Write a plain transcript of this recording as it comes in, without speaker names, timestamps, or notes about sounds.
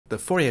The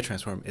Fourier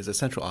transform is a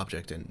central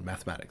object in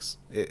mathematics.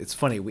 It's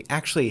funny, we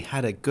actually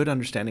had a good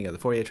understanding of the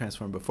Fourier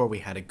transform before we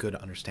had a good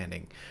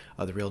understanding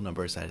of the real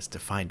numbers that it's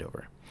defined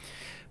over.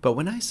 But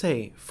when I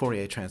say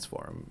Fourier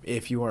transform,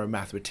 if you are a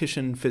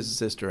mathematician,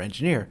 physicist, or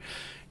engineer,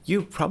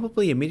 you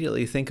probably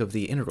immediately think of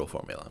the integral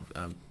formula,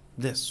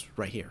 this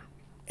right here.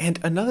 And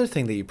another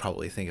thing that you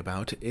probably think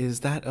about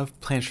is that of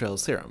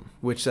Plancherel's theorem,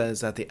 which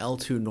says that the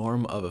L2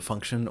 norm of a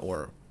function,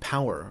 or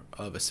power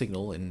of a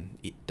signal in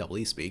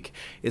EE speak,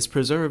 is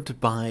preserved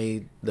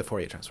by the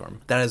Fourier transform.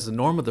 That is, the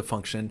norm of the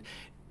function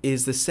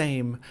is the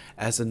same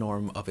as the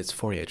norm of its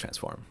Fourier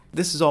transform.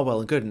 This is all well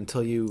and good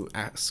until you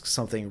ask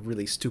something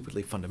really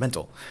stupidly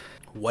fundamental.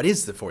 What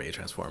is the Fourier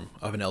transform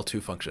of an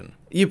L2 function?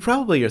 You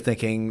probably are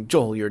thinking,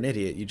 Joel, you're an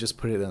idiot, you just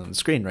put it on the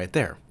screen right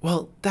there.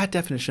 Well, that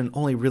definition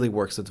only really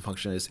works if the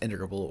function is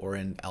integrable or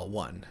in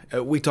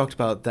L1. We talked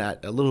about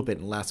that a little bit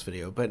in the last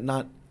video, but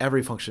not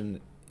every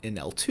function in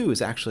L2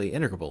 is actually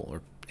integrable,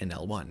 or in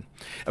L1.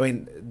 I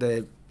mean,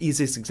 the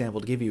easiest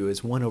example to give you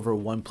is 1 over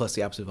 1 plus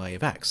the absolute value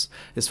of x.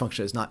 This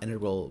function is not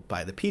integrable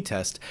by the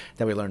p-test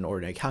that we learned in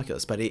ordinary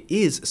calculus, but it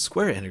is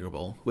square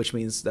integrable, which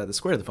means that the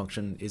square of the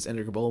function is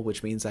integrable,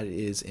 which means that it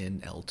is in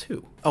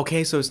L2.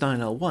 Okay, so it's not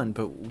in L1,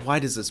 but why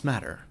does this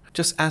matter?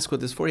 Just ask what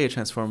this Fourier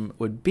transform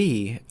would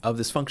be of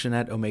this function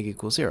at omega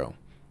equals 0.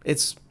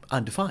 It's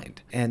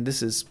undefined, and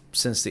this is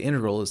since the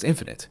integral is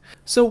infinite.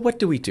 So what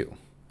do?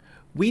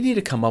 We need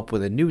to come up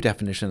with a new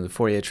definition of the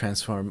Fourier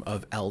transform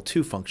of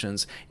L2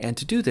 functions, and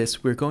to do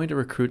this, we're going to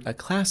recruit a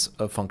class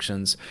of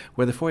functions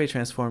where the Fourier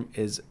transform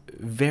is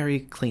very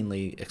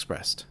cleanly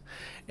expressed.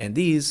 And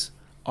these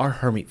are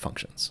Hermite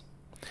functions.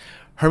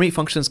 Hermite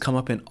functions come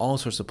up in all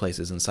sorts of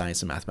places in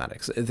science and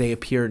mathematics. They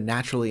appear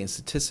naturally in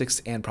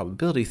statistics and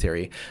probability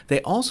theory.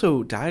 They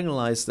also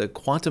diagonalize the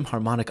quantum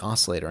harmonic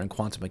oscillator in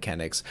quantum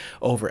mechanics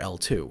over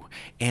L2.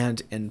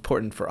 And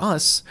important for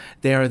us,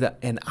 they are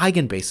an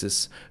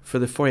eigenbasis for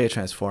the Fourier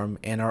transform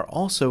and are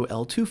also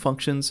L2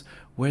 functions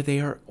where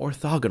they are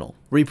orthogonal.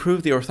 We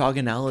proved the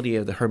orthogonality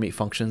of the Hermite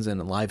functions in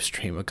a live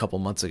stream a couple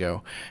months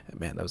ago.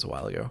 Man, that was a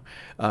while ago.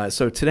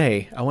 So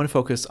today, I want to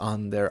focus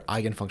on their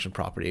eigenfunction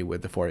property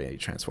with the Fourier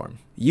transform.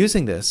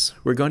 Using this,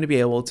 we're going to be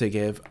able to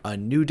give a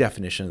new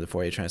definition of the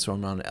Fourier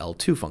transform on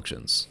L2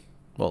 functions.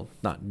 Well,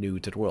 not new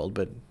to the world,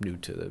 but new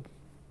to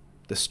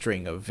the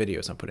string of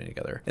videos I'm putting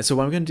together. And so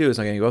what I'm going to do is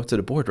I'm going to go up to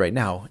the board right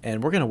now,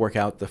 and we're going to work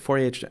out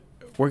the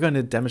we're going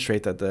to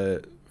demonstrate that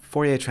the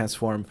Fourier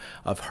transform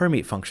of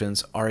Hermite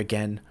functions are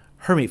again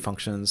Hermite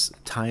functions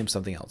times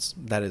something else.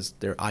 That is,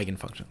 their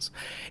eigenfunctions.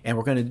 And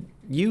we're going to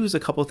use a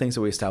couple of things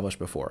that we established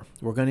before.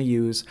 We're going to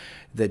use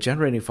the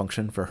generating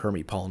function for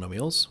Hermite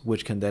polynomials,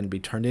 which can then be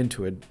turned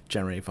into a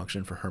generating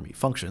function for Hermite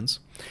functions.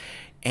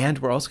 And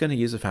we're also going to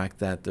use the fact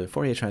that the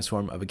Fourier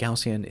transform of a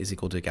Gaussian is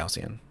equal to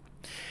Gaussian.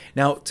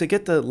 Now, to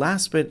get the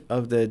last bit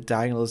of the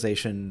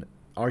diagonalization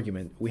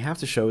argument, we have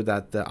to show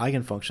that the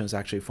eigenfunctions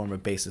actually form a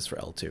basis for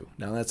L2.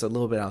 Now that's a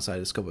little bit outside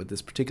the scope of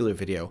this particular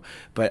video,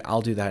 but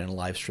I'll do that in a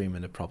live stream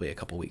in probably a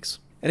couple weeks.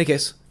 In any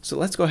case, so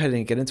let's go ahead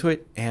and get into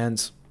it,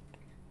 and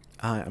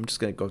I'm just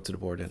going to go up to the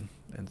board and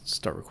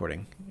start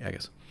recording, I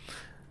guess.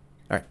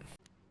 All right.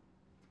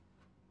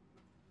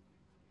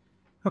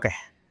 Okay.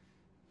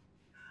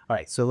 All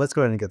right, so let's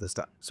go ahead and get this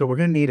done. So we're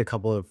going to need a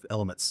couple of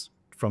elements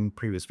from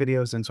previous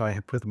videos, and so I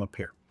have put them up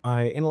here.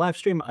 In a live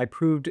stream, I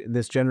proved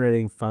this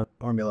generating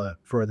formula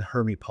for the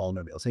Hermite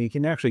polynomials. And you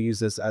can actually use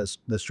this as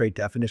the straight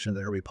definition of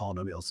the Hermite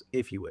polynomials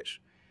if you wish,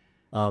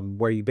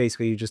 where you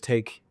basically just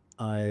take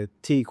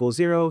t equals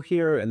 0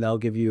 here, and that'll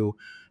give you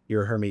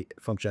your Hermite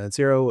function at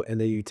 0,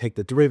 and then you take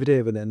the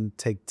derivative and then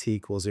take t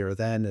equals 0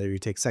 then, and then you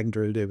take second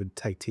derivative and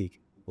take t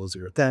equals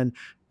 0 then.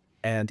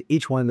 And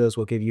each one of those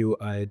will give you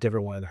a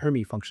different one of the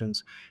Hermite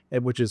functions,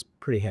 which is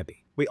pretty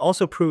heavy. We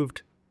also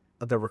proved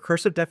the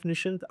recursive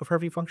definition of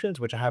Hermite functions,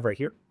 which I have right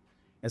here.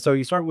 And so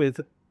you start with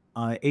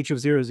h of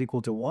 0 is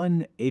equal to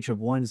 1, h of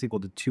 1 is equal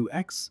to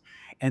 2x,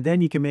 and then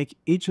you can make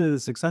each of the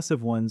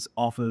successive ones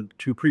off of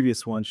two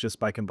previous ones just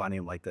by combining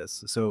them like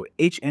this. So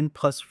hn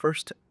plus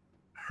first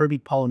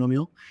Hermite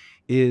polynomial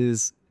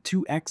is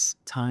 2x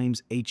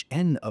times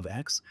hn of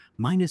x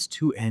minus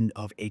 2n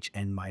of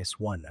hn minus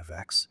 1 of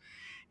x.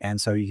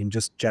 And so you can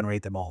just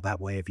generate them all that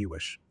way if you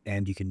wish.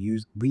 And you can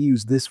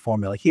reuse this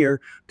formula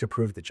here to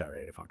prove the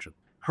generated function.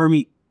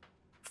 Hermite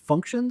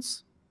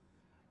functions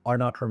are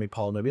not Hermite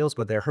polynomials,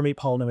 but they're Hermite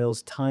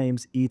polynomials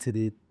times e to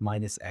the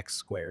minus x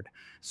squared.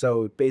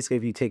 So basically,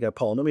 if you take a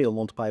polynomial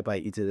multiplied by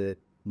e to the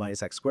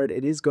minus x squared,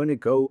 it is going to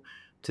go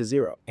to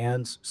 0.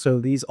 And so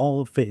these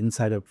all fit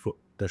inside of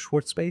the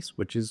Schwartz space,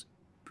 which is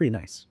pretty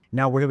nice.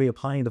 Now we're going to be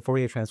applying the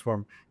Fourier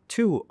transform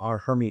to our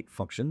Hermite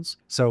functions.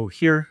 So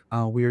here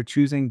we are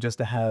choosing just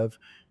to have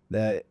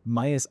the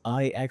minus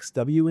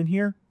ixw in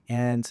here,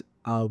 and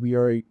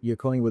you're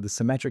going with a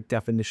symmetric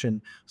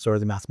definition, sort of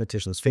the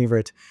mathematician's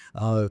favorite,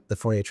 the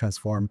Fourier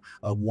transform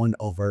of 1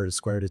 over the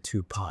square root of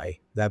 2 pi.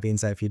 That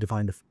means that if you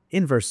define the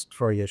inverse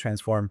Fourier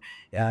transform,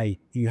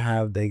 you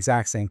have the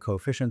exact same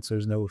coefficients.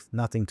 There's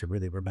nothing to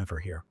really remember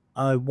here.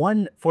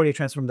 One Fourier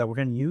transform that we're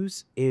going to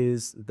use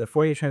is the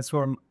Fourier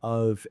transform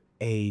of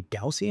a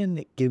Gaussian,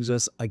 it gives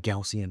us a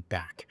Gaussian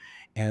back.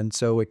 And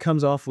so it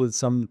comes off with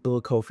some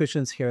little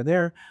coefficients here and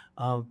there,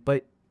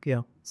 but you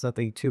know, it's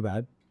nothing too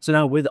bad. So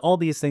now with all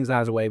these things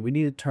out of the way, we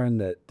need to turn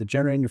the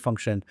generating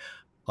function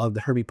of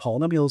the Herbig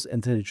polynomials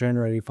into the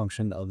generating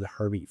function of the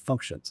Herbig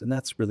functions. And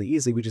that's really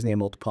easy. We just need to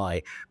multiply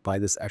by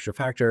this extra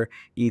factor,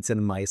 e to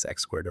the minus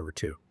x squared over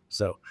 2.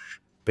 So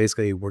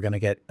basically, we're going to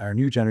get our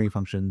new generating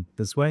function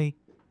this way,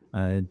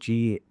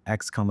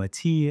 gx comma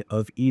t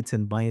of e to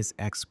the minus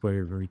x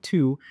squared over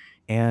 2.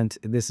 And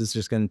this is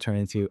just going to turn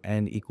into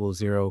n equals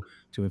 0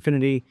 to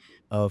infinity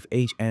of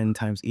hn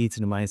times e to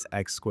the minus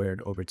x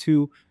squared over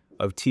 2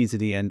 of t to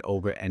the n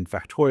over n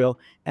factorial.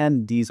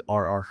 And these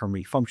are our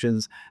Herbig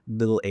functions,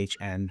 little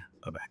hn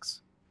of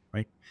x,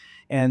 right?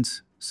 And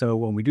so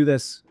when we do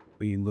this,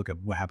 we look at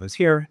what happens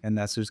here, and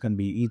that's just going to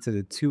be e to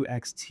the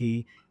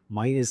 2xt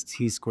minus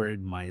t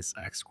squared minus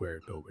x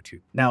squared over 2.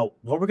 Now,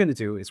 what we're going to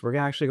do is we're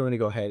actually going to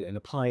go ahead and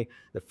apply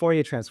the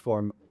Fourier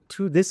transform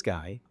to this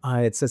guy.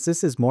 Since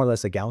this is more or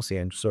less a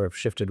Gaussian, sort of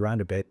shifted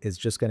around a bit, it's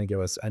just going to give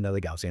us another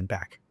Gaussian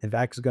back. In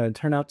fact, it's going to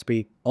turn out to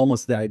be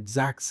almost the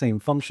exact same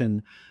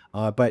function,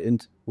 but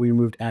we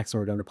removed x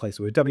and we're going to replace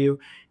it with w,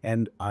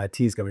 and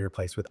t is going to be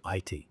replaced with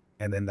it.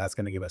 And then that's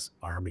going to give us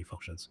our Herbig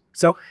functions.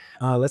 So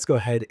let's go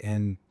ahead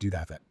and do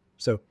that then.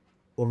 So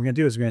what we're going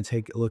to do is we're going to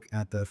take a look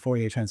at the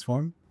Fourier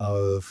transform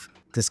of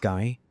this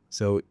guy.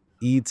 So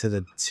e to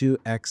the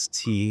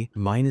 2xt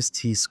minus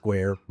t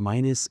squared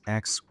minus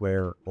x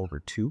squared over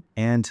 2.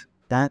 And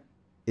that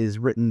is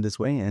written this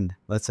way. And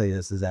let's say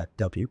this is at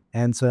w.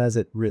 And so that's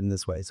it written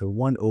this way. So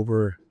 1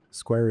 over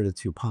square root of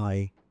 2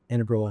 pi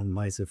integral and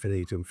minus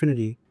infinity to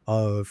infinity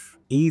of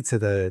e to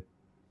the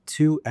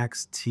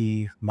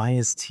 2xt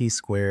minus t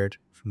squared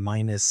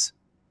minus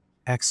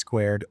x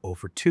squared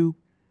over 2.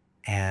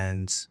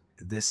 And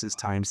this is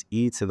times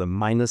e to the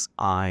minus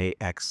I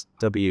x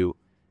w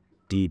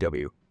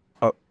dw.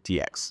 Oh,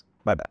 dx.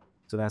 My bad.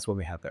 So that's what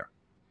we have there.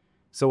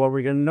 So what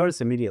we're going to notice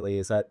immediately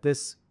is that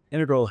this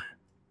integral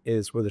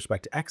is with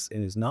respect to x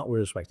and is not with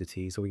respect to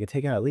t. So we can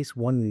take out at least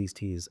one of these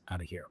t's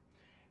out of here.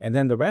 And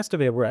then the rest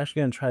of it, we're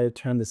actually going to try to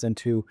turn this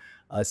into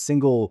a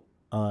single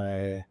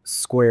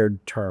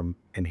squared term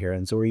in here.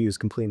 And so we use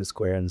completing the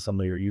square in some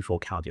of your usual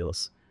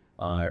calculus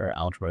or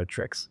algebra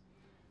tricks.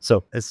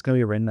 So it's going to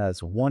be written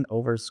as 1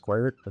 over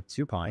square root of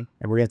 2 pi.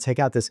 And we're going to take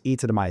out this e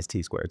to the minus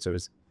t squared. So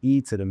it's e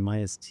to the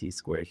minus t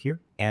squared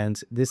here. And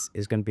this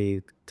is going to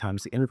be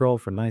times the integral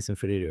from minus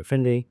infinity to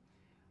infinity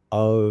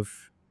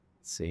of,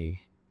 let's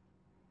see,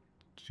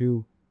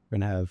 2. We're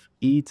going to have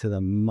e to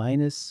the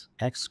minus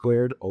x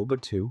squared over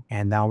 2.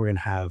 And now we're going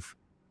to have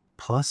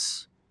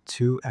plus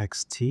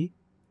 2xt.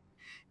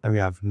 Then we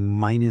have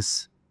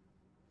minus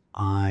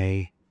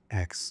I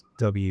x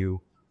w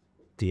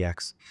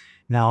dx.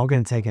 Now I'm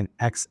going to take an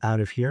x out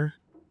of here.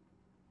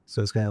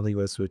 So it's going to leave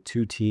us with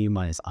 2t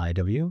minus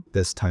iw,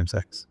 this times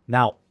x.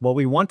 Now, what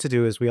we want to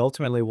do is we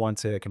ultimately want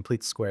to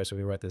complete the square. So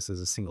we write this as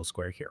a single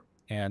square here.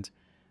 And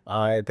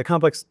the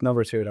complex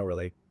numbers here don't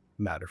really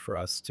matter for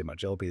us too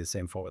much. It'll be the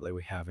same formula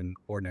we have in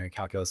ordinary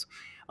calculus.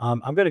 I'm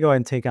going to go ahead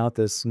and take out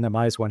this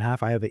minus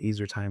 1/2. I have an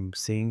easier time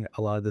seeing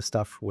a lot of this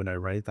stuff when I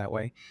write it that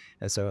way.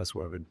 And so that's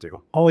what I'm going to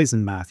do. Always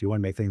in math, you want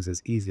to make things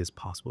as easy as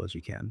possible as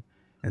you can.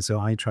 And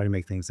so I try to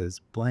make things as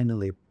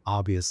blindly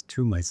obvious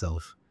to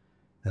myself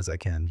as I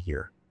can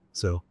here.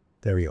 So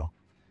there we go.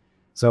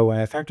 So when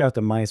I factor out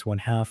the minus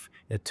 1/2,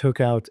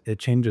 it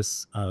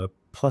changes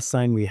plus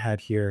sign we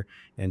had here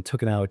and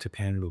took it out to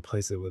pen and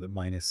replace it with a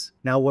minus.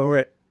 Now when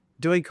we're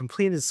doing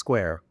completed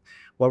square,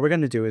 what we're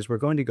going to do is we're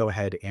going to go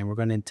ahead and we're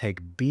going to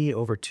take b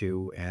over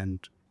 2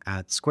 and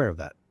add square of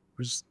that,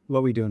 which is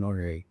what we do in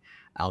ordinary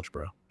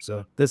algebra.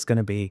 So this is going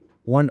to be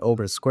 1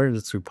 over square root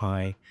of 2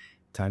 pi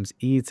times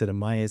e to the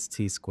minus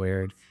t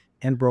squared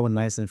and roll with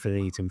minus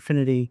infinity to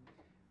infinity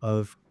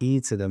of e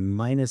to the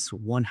minus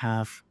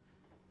 1/2.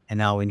 And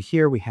now in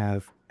here we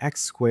have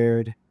x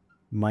squared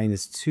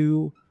minus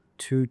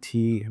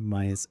 2t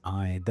minus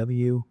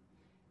iw,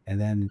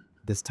 and then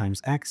this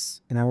times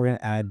x, and now we're going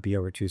to add b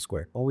over 2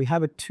 squared. Well, we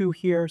have a 2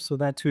 here, so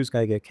that 2 is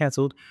going to get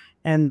canceled,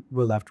 and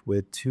we're left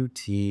with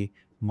 2t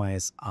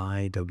minus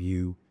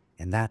iw,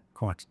 and that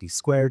quantity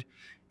squared.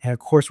 And of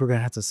course, we're going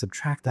to have to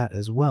subtract that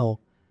as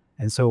well.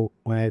 And so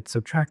when I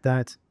subtract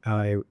that,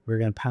 we're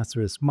going to pass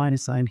through this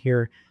minus sign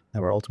here,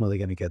 and we're ultimately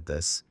going to get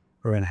this.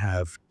 We're going to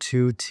have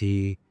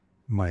 2t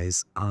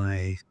minus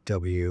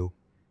iw,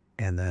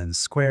 and then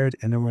squared,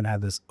 and then we're going to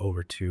have this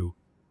over 2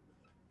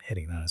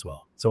 hitting that as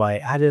well. So I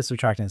added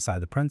subtracting inside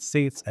the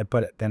parentheses,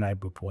 but then I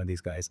put one of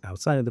these guys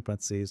outside of the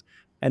parentheses,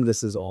 and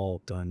this is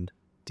all done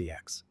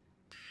dx.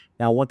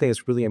 Now, one thing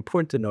that's really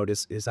important to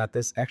notice is that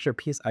this extra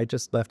piece I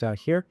just left out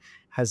here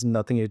has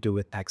nothing to do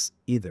with x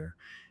either.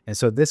 And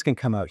so this can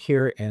come out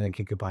here and it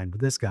can combine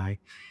with this guy.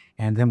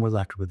 And then we're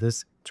left with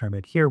this term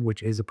in here,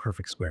 which is a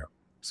perfect square.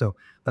 So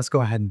let's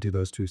go ahead and do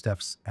those 2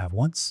 steps at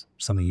once.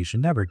 Something you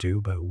should never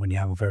do, but when you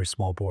have a very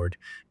small board,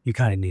 you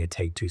kind of need to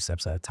take 2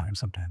 steps at a time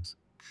sometimes.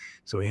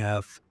 So we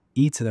have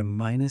e to the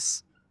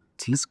minus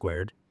t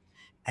squared.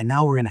 And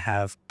now we're going to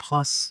have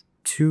plus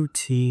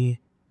 2t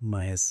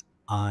minus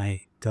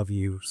iw.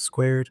 w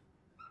squared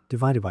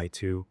divided by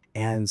 2,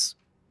 and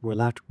we're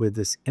left with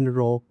this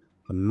integral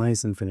from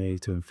minus infinity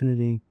to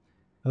infinity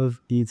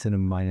of e to the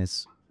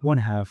minus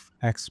 1/2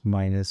 x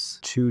minus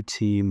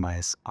 2t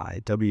minus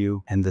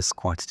iw and this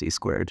quantity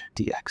squared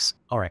dx.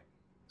 All right,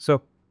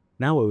 so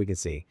now what we can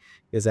see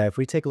is that if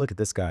we take a look at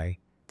this guy,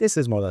 this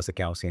is more or less a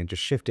Gaussian,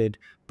 just shifted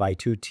by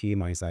 2t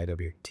minus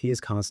iw. T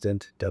is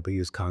constant,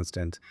 w is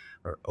constant,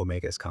 or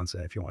omega is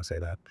constant if you want to say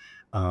that.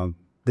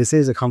 This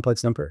is a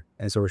complex number,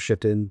 and so we're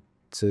shifted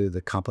to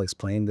the complex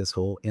plane, this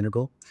whole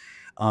integral.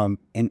 An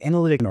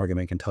analytic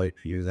argument can tell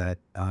you that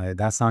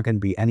that's not going to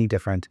be any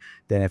different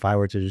than if I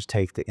were to just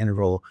take the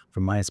integral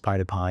from minus pi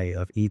to pi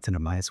of e to the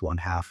minus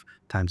 1/2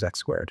 times x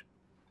squared.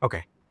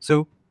 Okay,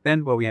 so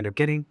then what we end up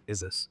getting is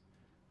this.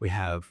 We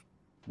have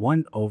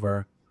 1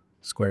 over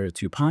square root of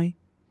 2 pi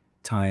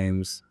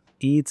times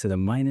e to the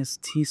minus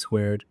t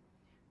squared,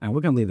 and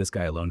we're going to leave this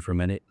guy alone for a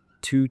minute,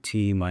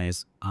 2t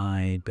minus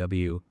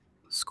iw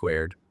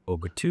squared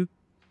over 2,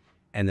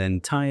 and then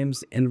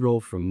times integral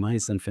from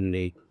minus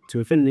infinity to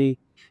infinity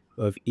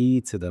of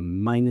e to the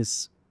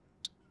minus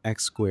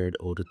x squared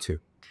over 2.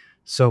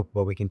 So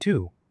what we can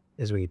do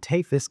is we can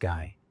take this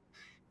guy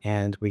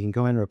and we can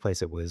go ahead and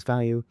replace it with his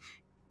value.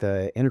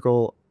 The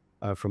integral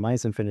from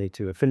minus infinity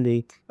to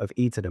infinity of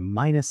e to the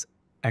minus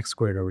x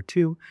squared over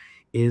 2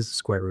 is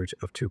square root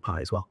of 2 pi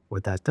as well.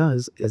 What that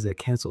does is it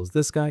cancels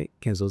this guy,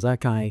 cancels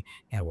that guy,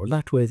 and we're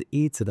left with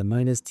e to the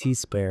minus t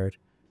squared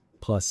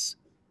plus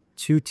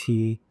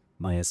 2t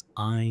minus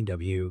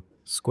iw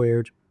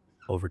squared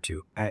over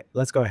 2. All right,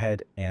 let's go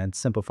ahead and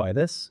simplify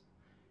this.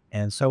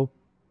 And so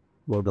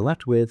what we're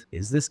left with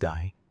is this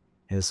guy.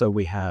 And so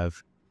we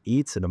have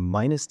e to the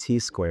minus t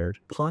squared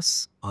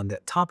plus, on the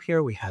top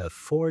here, we have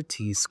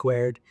 4t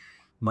squared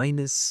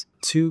minus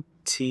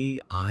 2t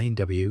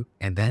iw.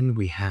 And then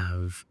we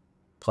have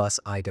plus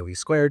iw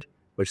squared,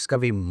 which is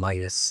going to be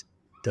minus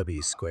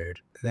w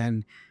squared.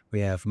 Then we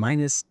have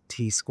minus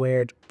t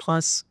squared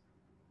plus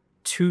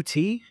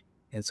 2t.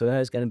 And so that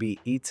is going to be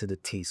e to the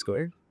t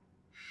squared.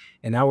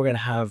 And now we're going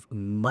to have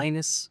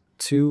minus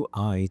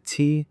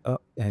 2it. Oh,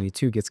 and the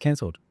 2 gets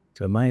canceled.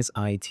 So minus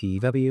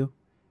itw.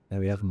 Then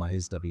we have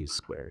minus w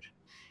squared.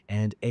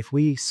 And if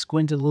we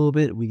squint a little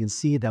bit, we can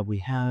see that we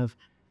have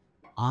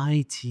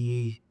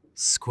it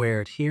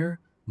squared here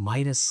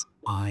minus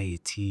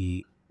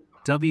itw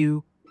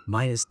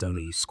minus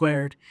w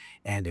squared.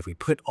 And if we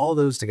put all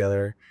those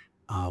together,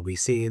 we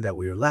see that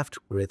we are left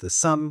with the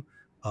sum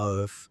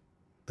of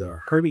the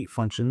Hermite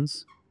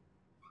functions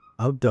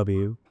of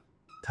w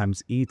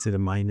times e to the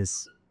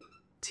minus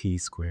t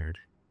squared.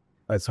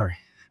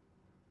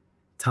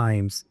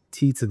 Times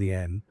t to the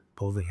n,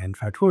 both the n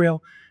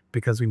factorial,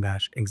 because we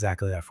match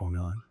exactly that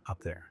formula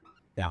up there.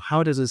 Now,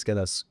 how does this get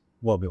us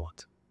what we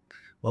want?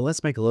 Well,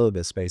 let's make a little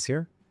bit of space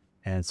here,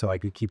 and so I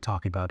could keep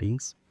talking about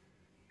e's.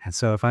 And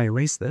so if I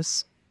erase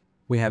this,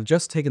 we have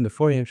just taken the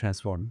Fourier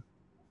transform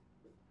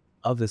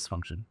of this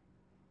function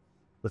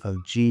with a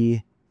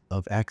g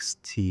of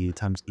xt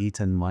times e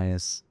to the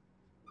minus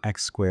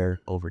x squared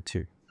over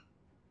 2.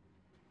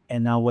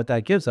 And now what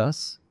that gives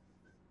us,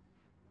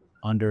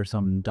 under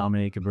some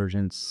dominant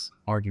convergence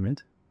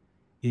argument,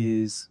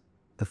 is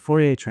the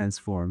Fourier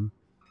transform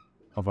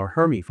of our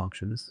Hermite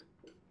functions,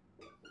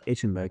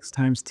 h of x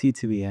times t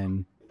to the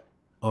n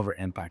over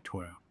n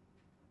factorial.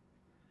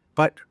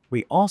 But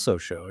we also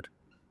showed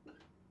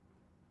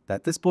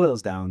that this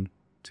boils down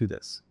to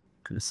this.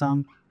 To the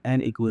sum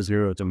n equals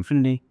 0 to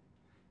infinity,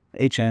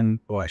 hn,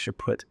 or I should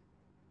put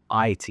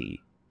it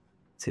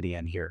to the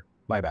n here.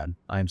 My bad.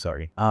 I'm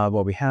sorry.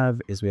 What we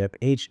have is we have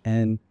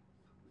hn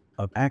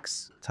of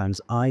x times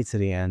I to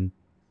the n,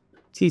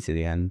 t to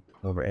the n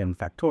over n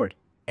factorial.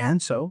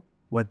 And so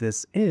what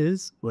this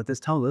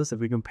tells us, if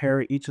we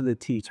compare each of the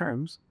t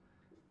terms,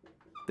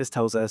 this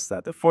tells us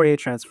that the Fourier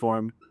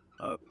transform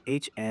of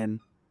hn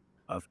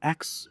of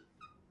x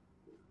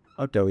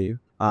of w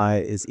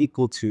is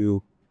equal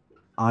to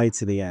I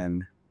to the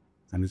n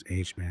times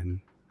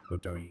hn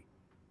of w.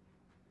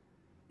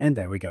 And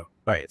there we go.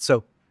 All right,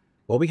 so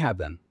what we have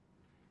then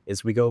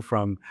is we go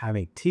from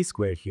having t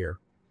squared here,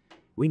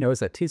 we notice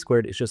that t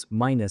squared is just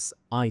minus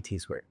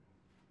it squared.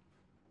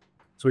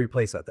 So we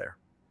replace that there.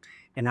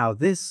 And now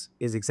this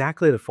is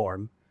exactly the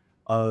form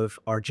of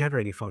our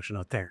generating function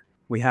out there.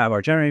 We have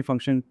our generating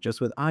function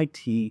just with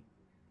it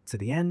to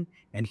the n,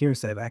 and here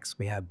instead of x,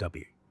 we have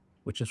w,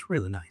 which is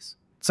really nice.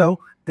 So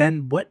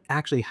then what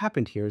actually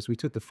happened here is we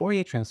took the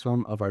Fourier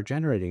transform of our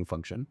generating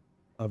function,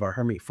 of our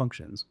Hermite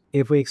functions.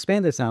 If we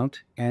expand this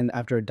out, and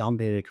after a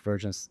dominated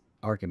convergence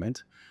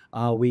argument,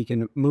 we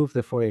can move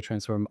the Fourier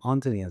transform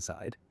onto the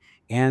inside.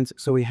 And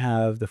so we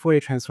have the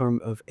Fourier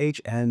transform of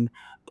hn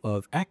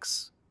of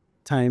x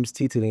times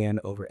t to the n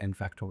over n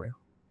factorial.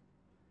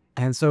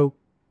 And so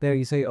there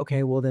you say,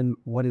 okay, well then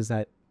what does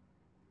that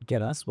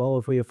get us? Well,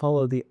 if we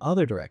follow the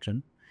other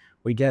direction,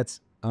 we get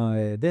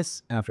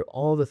this, after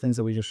all the things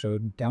that we just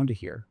showed down to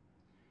here,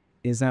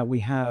 is that we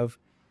have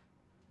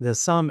the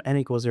sum n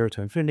equals 0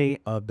 to infinity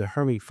of the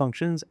Hermite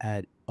functions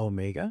at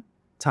omega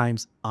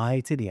times I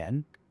to the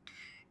n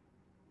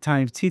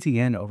times t to the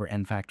n over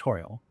n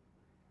factorial.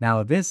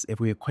 Now this, if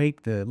we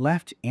equate the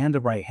left and the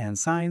right-hand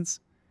signs,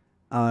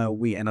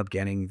 we end up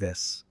getting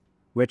this,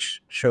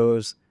 which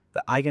shows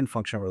the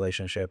eigenfunction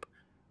relationship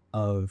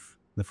of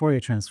the Fourier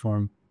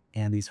transform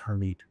and these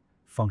Hermite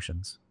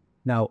functions.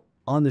 Now,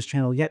 on this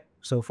channel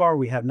so far,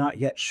 we have not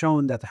yet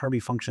shown that the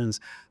Hermite functions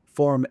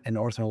form an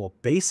orthonormal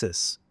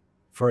basis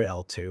for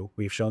L2.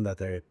 We've shown that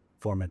they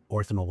form an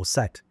orthonormal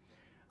set.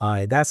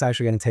 That's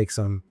actually going to take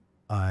some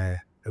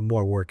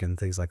more work and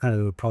things like that.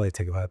 It would probably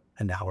take about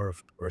an hour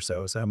or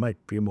so it might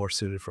be more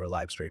suited for a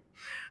live stream.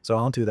 So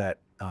I'll do that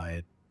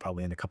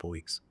probably in a couple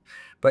weeks.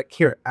 But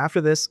here, after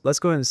this, let's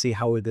go ahead and see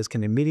how this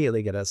can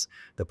immediately get us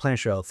the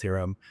Plancherel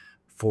theorem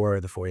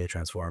for the Fourier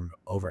transform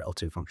over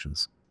L2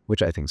 functions,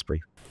 which I think is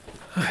pretty.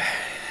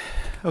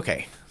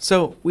 Okay,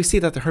 so we see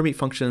that the Hermite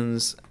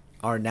functions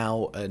are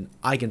now an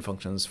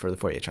eigenfunctions for the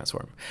Fourier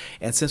transform.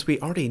 And since we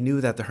already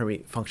knew that the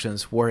Hermite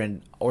functions were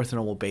an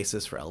orthonormal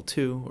basis for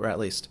L2, or at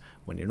least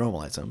when you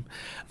normalize them,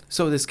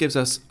 so this gives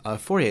us a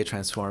Fourier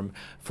transform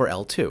for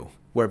L2,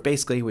 where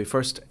basically we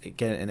first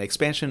get an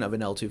expansion of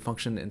an L2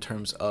 function in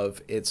terms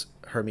of its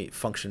Hermite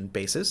function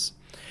basis,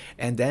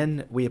 and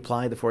then we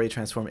apply the Fourier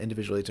transform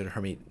individually to the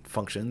Hermite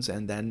functions,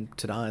 and then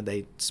ta-da,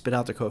 they spit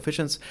out their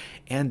coefficients,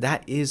 and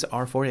that is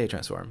our Fourier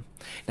transform.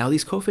 Now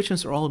these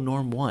coefficients are all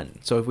norm 1,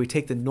 so if we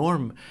take the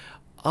norm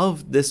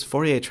of this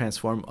Fourier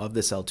transform of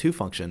this L2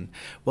 function,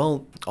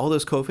 well, all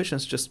those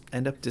coefficients just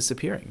end up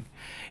disappearing.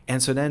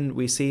 And so then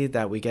we see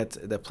that we get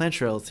the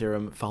Plancherel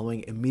theorem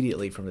following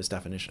immediately from this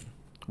definition,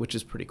 which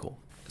is pretty cool.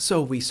 So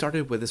we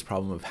started with this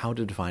problem of how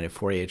to define a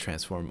Fourier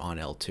transform on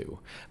L2,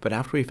 but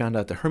after we found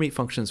out the Hermite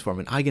functions form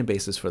an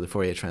eigenbasis for the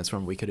Fourier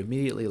transform, we could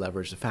immediately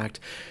leverage the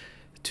fact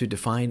to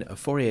define a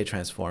Fourier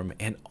transform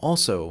and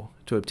also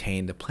to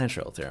obtain the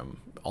Plancherel theorem,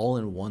 all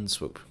in one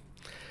swoop.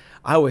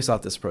 I always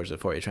thought this approach to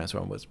the Fourier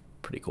transform was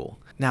pretty cool.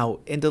 Now,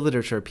 in the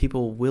literature,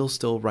 people will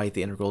still write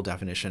the integral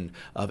definition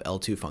of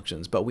L2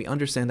 functions, but we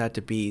understand that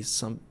to be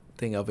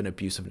something of an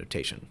abuse of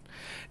notation.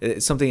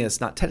 It's something that's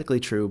not technically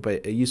true,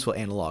 but a useful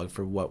analog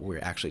for what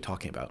we're actually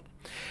talking about.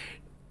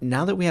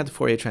 Now that we have the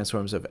Fourier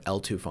transforms of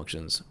L2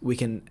 functions, we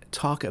can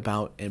talk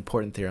about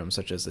important theorems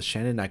such as the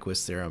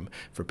Shannon-Nyquist theorem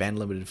for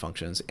band-limited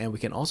functions, and we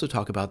can also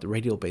talk about the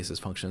radial basis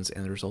functions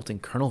and the resulting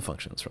kernel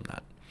functions from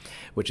that,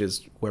 which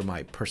is where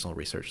my personal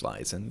research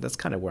lies, and that's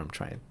kind of where I'm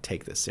trying to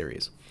take this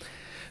series.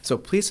 So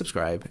please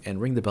subscribe and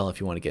ring the bell if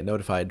you want to get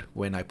notified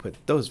when I put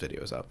those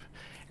videos up.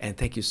 And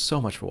thank you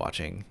so much for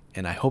watching,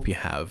 and I hope you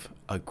have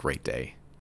a great day.